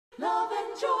Love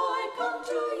and joy come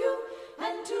to you,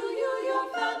 and to you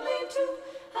your family too.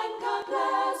 And God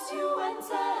bless you and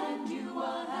send you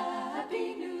a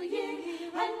happy new year.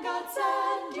 And God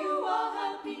send you a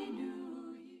happy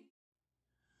new year.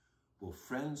 Well,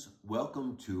 friends,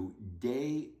 welcome to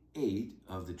day 8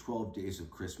 of the 12 days of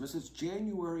Christmas. It's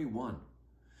January 1.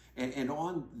 And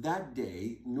on that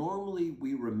day, normally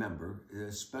we remember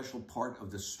a special part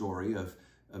of the story of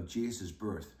Jesus'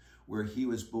 birth, where he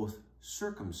was both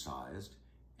circumcised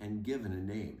and given a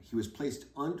name. He was placed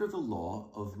under the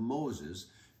law of Moses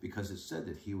because it said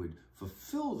that he would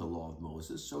fulfill the law of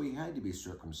Moses, so he had to be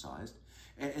circumcised.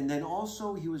 And then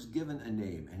also he was given a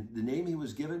name. And the name he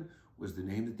was given was the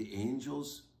name that the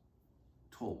angels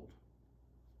told,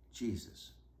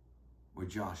 Jesus, or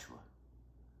Joshua,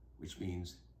 which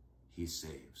means he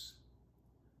saves.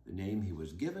 The name he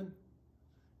was given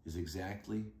is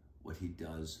exactly what he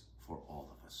does for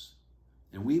all of us.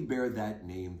 And we bear that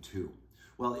name too.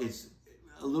 Well, it's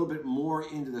a little bit more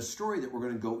into the story that we're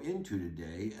going to go into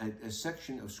today, a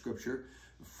section of scripture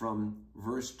from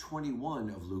verse 21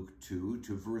 of Luke 2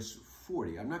 to verse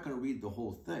 40. I'm not going to read the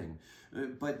whole thing,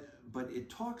 but it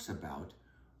talks about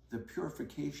the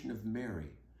purification of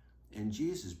Mary and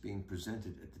Jesus being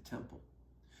presented at the temple.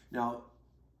 Now,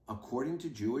 according to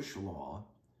Jewish law,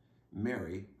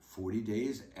 Mary, 40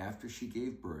 days after she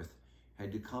gave birth,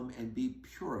 had to come and be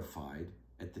purified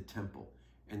at the temple.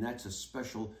 And that's a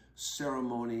special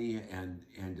ceremony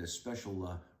and a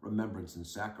special remembrance and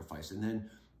sacrifice. And then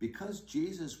because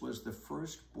Jesus was the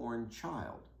firstborn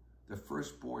child, the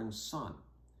firstborn son,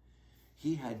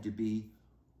 he had to be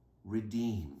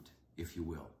redeemed, if you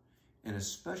will, and a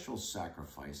special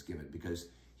sacrifice given because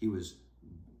he was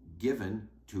given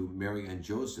to Mary and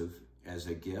Joseph as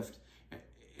a gift,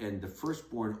 and the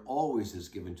firstborn always is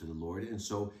given to the Lord, and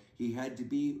so he had to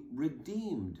be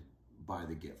redeemed by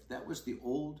the gift. That was the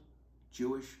old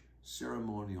Jewish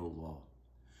ceremonial law.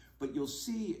 But you'll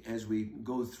see as we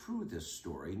go through this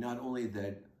story, not only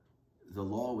that the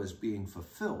law was being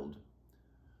fulfilled,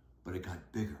 but it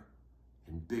got bigger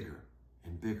and bigger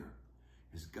and bigger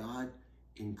as God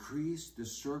increased the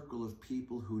circle of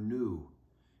people who knew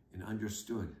and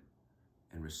understood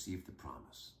and received the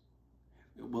promise.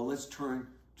 Well, let's turn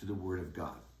to the Word of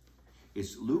God.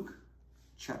 It's Luke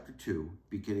chapter 2,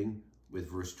 beginning with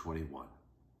verse 21.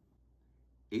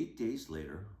 8 days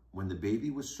later, when the baby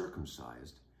was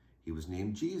circumcised, he was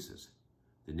named Jesus,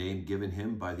 the name given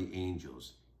him by the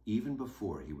angels, even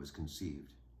before he was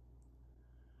conceived.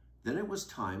 Then it was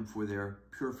time for their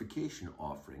purification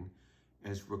offering,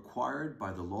 as required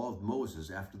by the law of Moses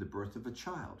after the birth of a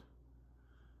child.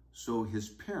 So his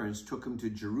parents took him to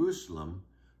Jerusalem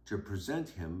to present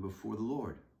him before the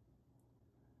Lord.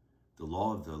 The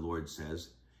law of the Lord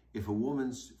says, if a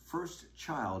woman's first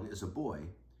child is a boy,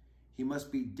 he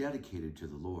must be dedicated to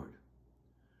the Lord.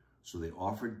 So they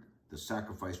offered the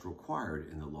sacrifice required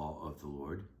in the law of the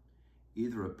Lord,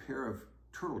 either a pair of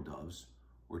turtle doves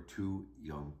or 2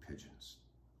 young pigeons.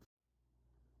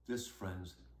 This,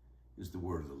 friends, is the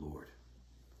word of the Lord.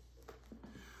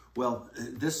 Well,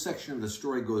 this section of the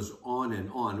story goes on,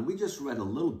 and we just read a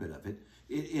little bit of it.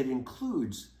 It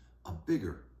includes a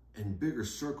bigger and bigger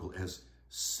circle as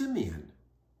Simeon,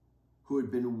 who had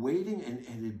been waiting and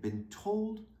had been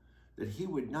told that he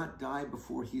would not die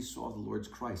before he saw the Lord's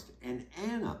Christ, and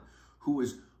Anna, who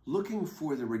was looking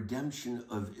for the redemption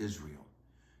of Israel.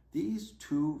 These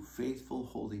 2 faithful,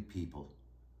 holy people.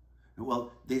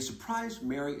 Well, they surprised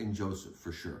Mary and Joseph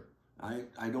for sure.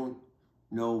 I don't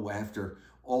know, after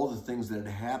all the things that had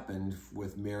happened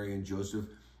with Mary and Joseph,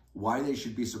 why they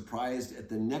should be surprised at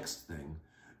the next thing.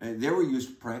 They were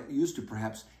used to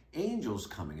perhaps angels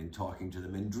coming and talking to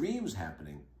them and dreams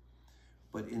happening.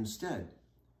 But instead,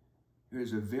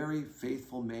 here's a very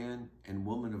faithful man and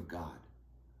woman of God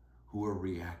who are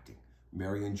reacting.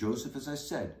 Mary and Joseph, as I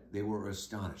said, they were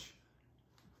astonished.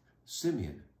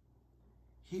 Simeon,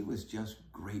 he was just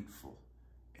grateful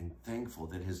and thankful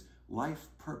that his life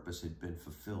purpose had been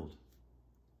fulfilled.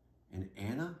 And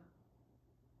Anna,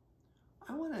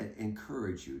 I want to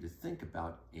encourage you to think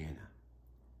about Anna.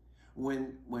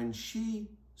 When she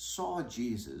saw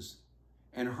Jesus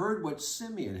and heard what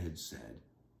Simeon had said,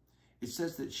 it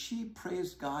says that she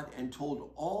praised God and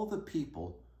told all the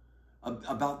people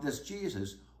about this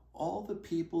Jesus, all the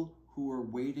people who were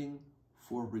waiting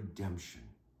for redemption,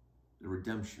 the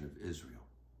redemption of Israel.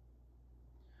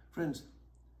 Friends,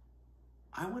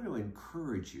 I want to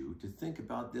encourage you to think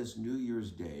about this New Year's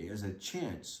Day as a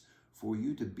chance for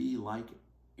you to be like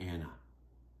Anna.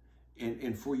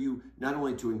 And for you not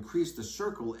only to increase the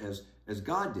circle as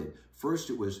God did.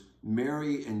 First it was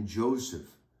Mary and Joseph.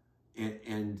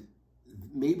 And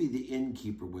maybe the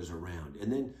innkeeper was around.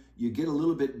 And then you get a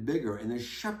little bit bigger and the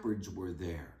shepherds were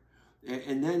there.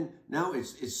 And then now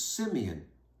it's Simeon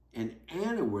and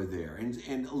Anna were there.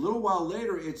 And a little while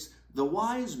later, it's the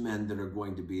wise men that are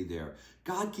going to be there.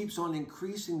 God keeps on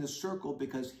increasing the circle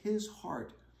because his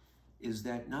heart is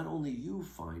that not only you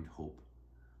find hope,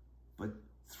 but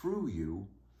through you,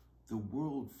 the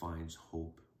world finds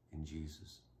hope in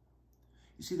Jesus.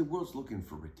 You see, the world's looking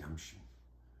for redemption,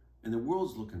 and the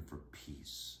world's looking for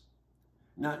peace.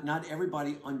 Not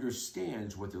everybody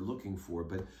understands what they're looking for,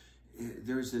 but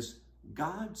there's this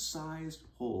God-sized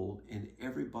hole in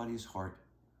everybody's heart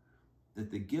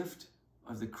that the gift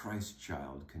of the Christ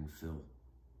child can fill.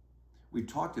 We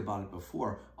talked about it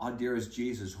before. Ah, dearest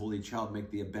Jesus, holy child,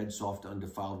 make thee a bed soft,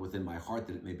 undefiled within my heart,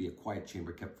 that it may be a quiet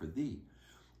chamber kept for thee.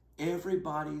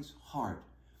 Everybody's heart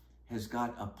has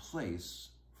got a place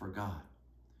for God.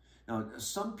 Now,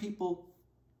 some people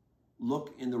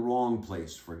look in the wrong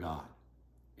place for God,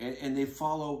 and they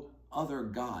follow other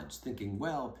gods, thinking,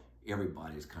 well,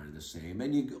 everybody's kind of the same,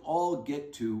 and you all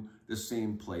get to the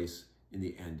same place in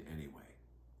the end anyway.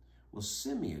 Well,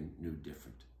 Simeon knew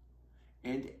different,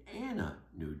 and Anna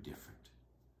knew different,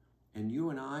 and you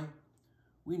and I,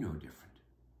 we know different,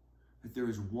 that there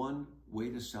is one way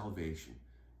to salvation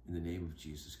in the name of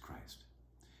Jesus Christ.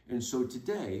 And so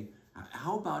today,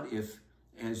 how about if,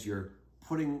 as you're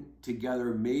putting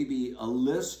together maybe a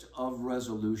list of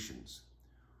resolutions,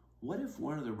 what if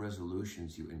one of the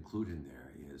resolutions you include in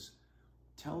there is,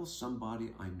 tell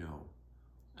somebody I know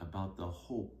about the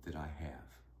hope that I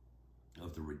have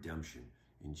of the redemption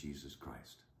in Jesus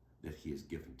Christ that he has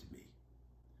given to me.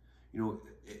 You know,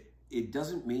 it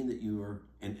doesn't mean that you are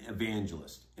an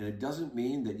evangelist, and it doesn't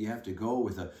mean that you have to go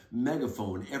with a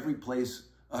megaphone every place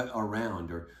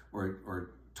around,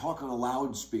 or talk on a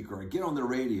loudspeaker, or get on the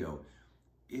radio.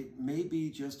 It may be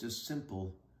just as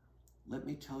simple, let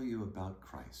me tell you about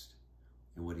Christ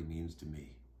and what he means to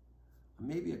me.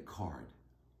 Maybe a card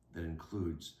that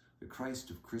includes the Christ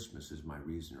of Christmas is my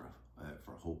reason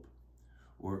for hope,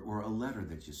 or a letter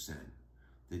that you send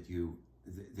that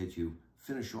you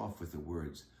finish off with the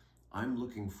words, I'm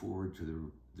looking forward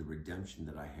to the redemption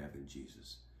that I have in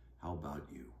Jesus. How about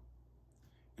you?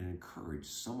 And encourage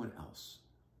someone else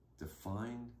to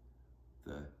find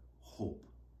the hope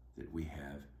that we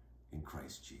have in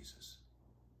Christ Jesus.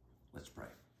 Let's pray.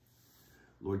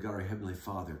 Lord God, our Heavenly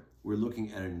Father, we're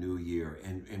looking at a new year,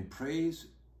 and praise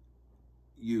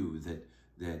you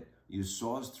that you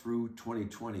saw us through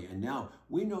 2020, and now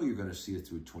we know you're going to see us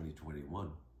through 2021.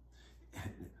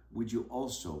 And would you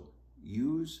also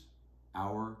use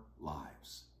our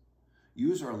lives?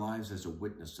 Use our lives as a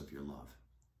witness of your love.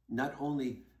 Not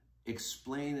only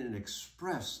explain and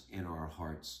express in our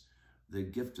hearts the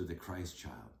gift of the Christ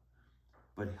child,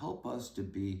 but help us to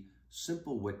be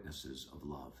simple witnesses of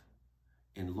love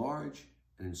in large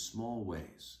and in small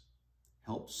ways.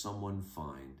 Help someone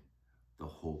find the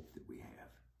hope that we have.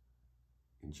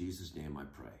 In Jesus' name I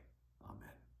pray. Amen.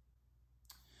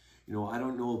 You know, I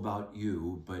don't know about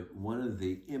you, but one of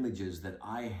the images that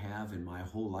I have in my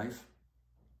whole life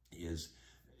is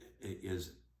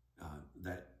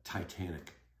that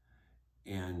Titanic,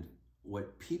 and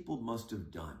what people must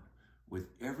have done with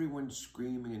everyone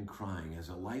screaming and crying as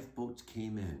the lifeboats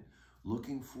came in,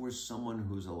 looking for someone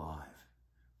who's alive,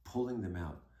 pulling them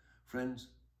out. Friends,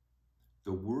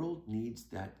 the world needs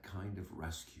that kind of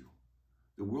rescue.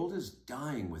 The world is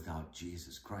dying without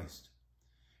Jesus Christ.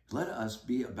 Let us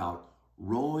be about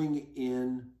rowing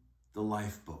in the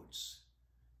lifeboats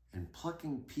and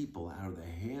plucking people out of the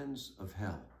hands of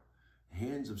hell, the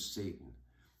hands of Satan,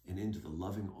 and into the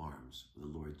loving arms of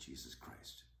the Lord Jesus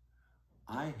Christ.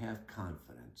 I have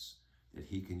confidence that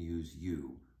he can use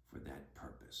you for that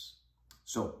purpose.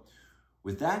 So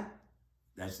with that,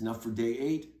 that's enough for day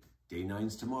 8. Day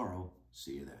 9's tomorrow.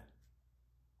 See you then.